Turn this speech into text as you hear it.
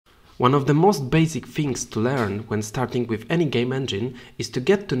One of the most basic things to learn when starting with any game engine is to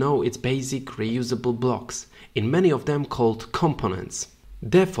get to know its basic reusable blocks, in many of them called components.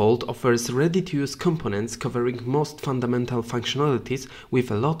 Defold offers ready-to-use components covering most fundamental functionalities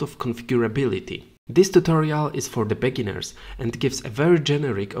with a lot of configurability. This tutorial is for the beginners and gives a very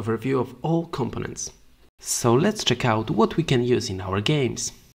generic overview of all components. So let's check out what we can use in our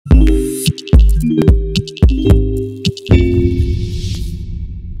games.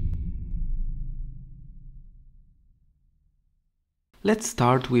 Let's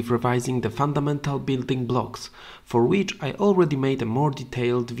start with revising the fundamental building blocks, for which I already made a more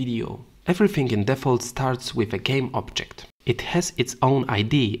detailed video. Everything in Defold starts with a game object. It has its own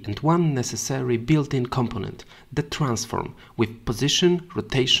ID and one necessary built-in component, the transform, with position,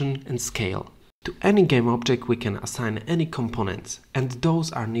 rotation and scale. To any game object we can assign any components, and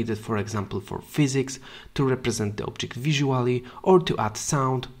those are needed, for example, for physics, to represent the object visually, or to add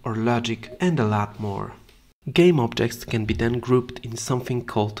sound or logic, and a lot more. Game objects can be then grouped in something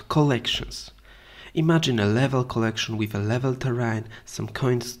called collections. Imagine a level collection with a level terrain, some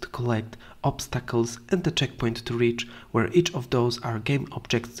coins to collect, obstacles and a checkpoint to reach, where each of those are game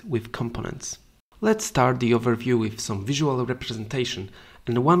objects with components. Let's start the overview with some visual representation,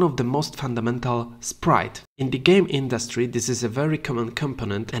 and one of the most fundamental, sprite. In the game industry this is a very common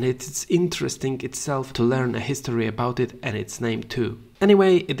component, and it's interesting itself to learn a history about it and its name too.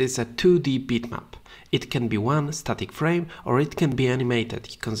 Anyway, it is a 2D bitmap. It can be one static frame or it can be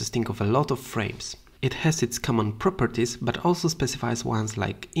animated, consisting of a lot of frames. It has its common properties, but also specifies ones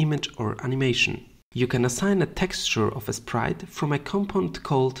like image or animation. You can assign a texture of a sprite from a component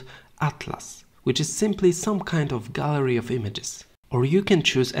called atlas, which is simply some kind of gallery of images. Or you can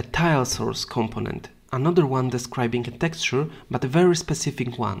choose a tile source component, another one describing a texture, but a very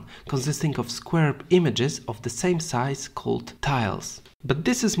specific one, consisting of square images of the same size called tiles. But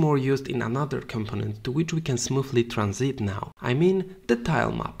this is more used in another component to which we can smoothly transit now. I mean the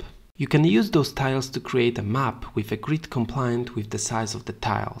tile map. You can use those tiles to create a map with a grid compliant with the size of the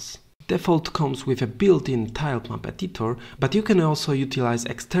tiles. Defold comes with a built-in tile map editor, but you can also utilize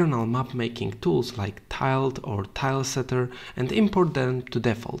external map making tools like Tiled or Tilesetter and import them to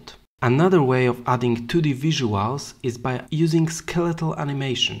Defold. Another way of adding 2D visuals is by using skeletal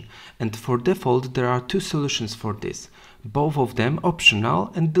animation, and for Defold there are two solutions for this, both of them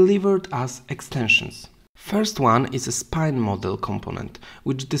optional and delivered as extensions. First one is a spine model component,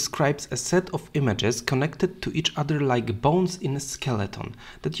 which describes a set of images connected to each other like bones in a skeleton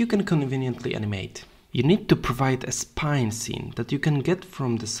that you can conveniently animate. You need to provide a spine scene that you can get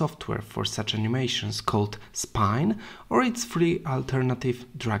from the software for such animations called Spine or its free alternative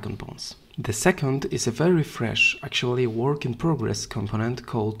Dragon Bones. The second is a very fresh, actually work in progress component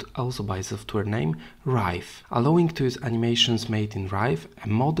called, also by software name, Rive, allowing to use animations made in Rive, a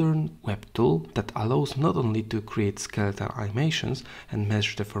modern web tool that allows not only to create skeletal animations and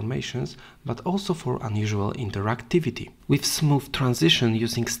mesh deformations, but also for unusual interactivity, with smooth transition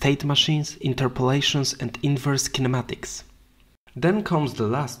using state machines, interpolations and inverse kinematics. Then comes the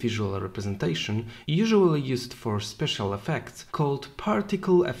last visual representation, usually used for special effects, called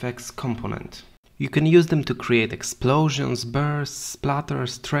particle effects component. You can use them to create explosions, bursts,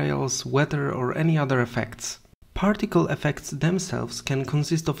 splatters, trails, weather or any other effects. Particle effects themselves can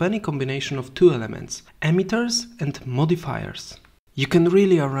consist of any combination of two elements, emitters and modifiers. You can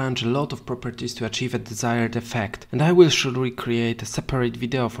really arrange a lot of properties to achieve a desired effect, and I will surely create a separate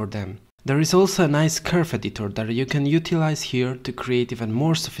video for them. There is also a nice curve editor that you can utilize here to create even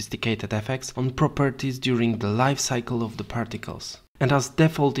more sophisticated effects on properties during the life cycle of the particles. And as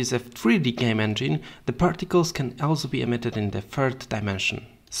Defold is a 3D game engine, the particles can also be emitted in the third dimension.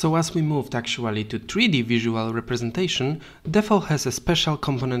 So as we moved actually to 3D visual representation, Defold has a special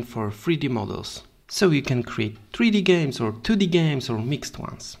component for 3D models. So you can create 3D games or 2D games or mixed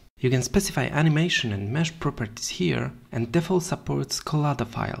ones. You can specify animation and mesh properties here, and Defold supports Collada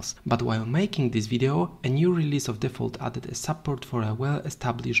files, but while making this video, a new release of Defold added a support for a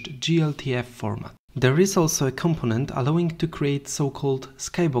well-established GLTF format. There is also a component allowing to create so-called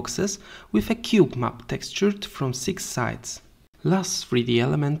skyboxes with a cube map textured from 6 sides. Last 3D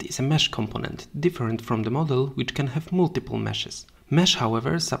element is a mesh component, different from the model, which can have multiple meshes. Mesh,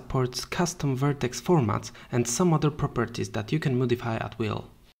 however, supports custom vertex formats and some other properties that you can modify at will.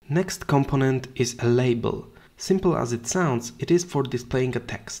 Next component is a label. Simple as it sounds, it is for displaying a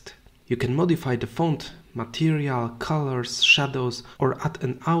text. You can modify the font, material, colors, shadows, or add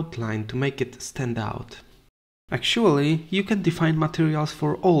an outline to make it stand out. Actually, you can define materials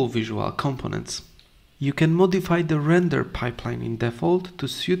for all visual components. You can modify the render pipeline in Defold to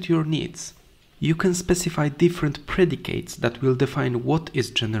suit your needs. You can specify different predicates that will define what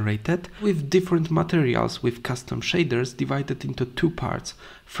is generated with different materials with custom shaders divided into two parts,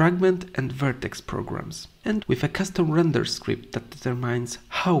 fragment and vertex programs, and with a custom render script that determines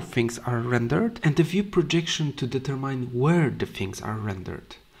how things are rendered and a view projection to determine where the things are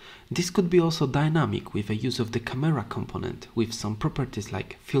rendered. This could be also dynamic with a use of the camera component with some properties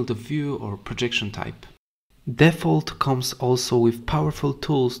like field of view or projection type. Defold comes also with powerful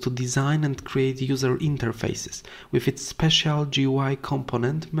tools to design and create user interfaces with its special GUI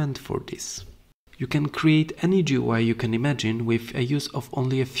component meant for this. You can create any GUI you can imagine with a use of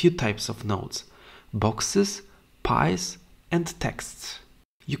only a few types of nodes: boxes, pies, and texts.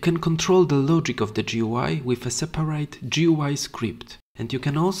 You can control the logic of the GUI with a separate GUI script, and you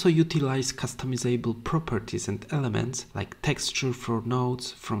can also utilize customizable properties and elements like texture for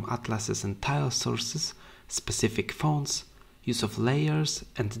nodes from atlases and tile sources, specific fonts, use of layers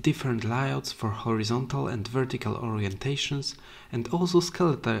and different layouts for horizontal and vertical orientations, and also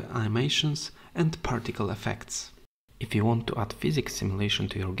skeletal animations and particle effects. If you want to add physics simulation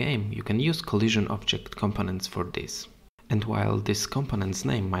to your game, you can use collision object components for this. And while this component's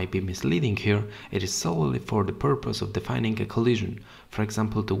name might be misleading here, it is solely for the purpose of defining a collision, for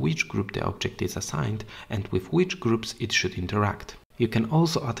example to which group the object is assigned and with which groups it should interact. You can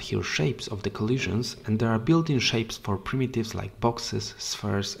also add here shapes of the collisions, and there are built-in shapes for primitives like boxes,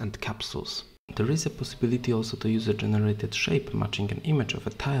 spheres and capsules. There is a possibility also to use a generated shape matching an image of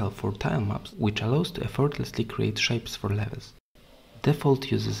a tile for tile maps, which allows to effortlessly create shapes for levels.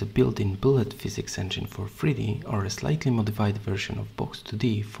 Defold uses a built-in bullet physics engine for 3D or a slightly modified version of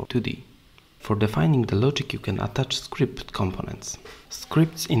Box2D for 2D. For defining the logic, you can attach script components.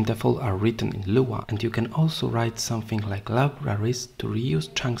 Scripts in Defold are written in Lua, and you can also write something like libraries to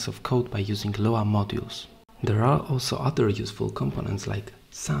reuse chunks of code by using Lua modules. There are also other useful components like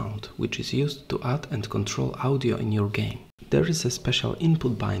sound, which is used to add and control audio in your game. There is a special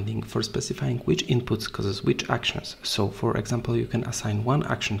input binding for specifying which inputs causes which actions. So, for example, you can assign one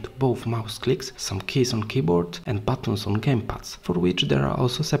action to both mouse clicks, some keys on keyboard and buttons on gamepads, for which there are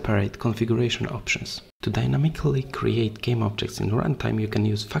also separate configuration options. To dynamically create game objects in runtime, you can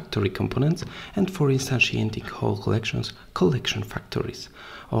use factory components, and for instantiating whole collections, collection factories,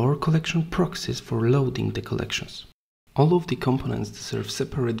 or collection proxies for loading the collections. All of the components deserve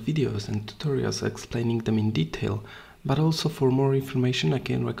separate videos and tutorials explaining them in detail, but also for more information I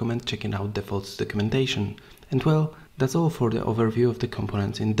can recommend checking out Defold's documentation. And well, that's all for the overview of the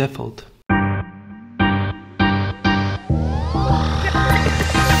components in Defold.